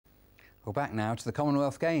Well, back now to the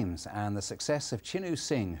Commonwealth Games and the success of Chinu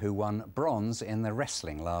Singh, who won bronze in the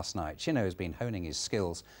wrestling last night. Chinu has been honing his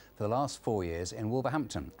skills for the last 4 years in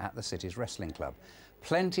Wolverhampton at the city's wrestling club.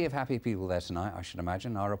 Plenty of happy people there tonight, I should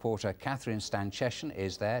imagine. Our reporter Catherine Stancheshen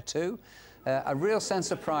is there too. A real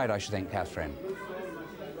sense of pride, I should think, Catherine.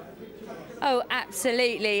 Oh,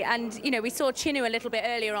 absolutely. And, you know, we saw Chinu a little bit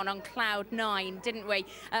earlier on Cloud 9, didn't we,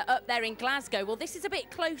 up there in Glasgow. Well, this is a bit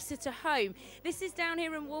closer to home. This is down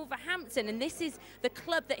here in Wolverhampton, and this is the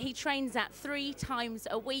club that he trains at 3 times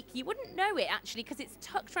a week. You wouldn't know it, actually, because it's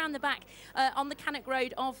tucked around the back on the Cannock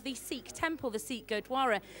Road of the Sikh temple, the Sikh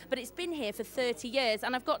Gurdwara. But it's been here for 30 years,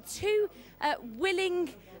 and I've got 2 willing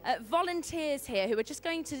volunteers here who are just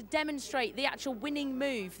going to demonstrate the actual winning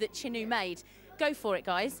move that Chinu made. Go for it,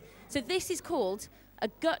 guys. So this is called a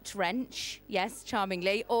gut wrench, yes,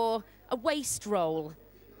 charmingly, or a waist roll.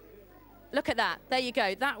 Look at that. There you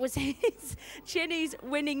go. That was Chinu's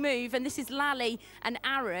winning move, and this is Lally and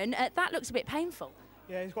Aaron. That looks a bit painful.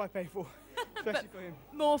 Yeah, it's quite painful, especially for him.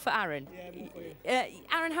 More for Aaron. Yeah, more for him.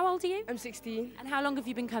 Aaron, how old are you? I'm 16. And how long have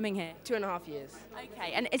you been coming here? 2.5 years.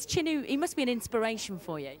 Okay, and it's Chinu. He must be an inspiration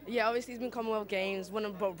for you. Yeah, obviously he's been Commonwealth Games, won a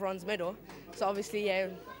bronze medal. So obviously, yeah,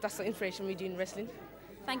 that's the inspiration we do in wrestling.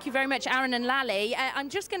 Thank you very much, Aaron and Lally. I'm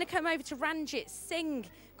just going to come over to Ranjit Singh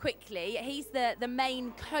quickly. He's the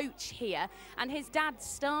main coach here, and his dad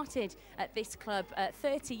started at this club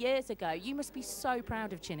 30 years ago. You must be so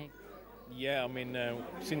proud of Chinu. Yeah, I mean,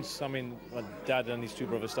 since my dad and his 2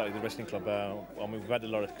 brothers started the wrestling club, I mean, we've had a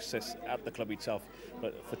lot of success at the club itself,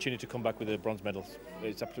 but for Chinu to come back with a bronze medal,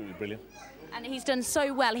 it's absolutely brilliant. And he's done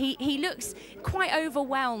so well. He looks quite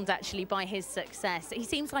overwhelmed, actually, by his success. He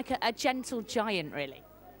seems like a gentle giant, really.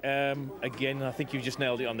 Again, I think you've just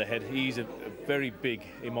nailed it on the head. He's a very big,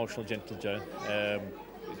 emotional, gentle giant.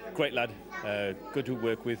 Great lad, good to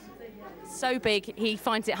work with. So big, he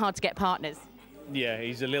finds it hard to get partners. Yeah,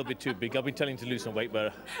 he's a little bit too big. I've been telling him to lose some weight,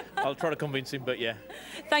 but I'll try to convince him, but yeah.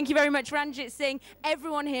 Thank you very much, Ranjit Singh.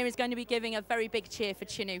 Everyone here is going to be giving a very big cheer for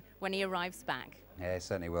Chinu when he arrives back. Yeah,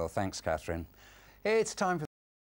 certainly will. Thanks, Catherine. It's time for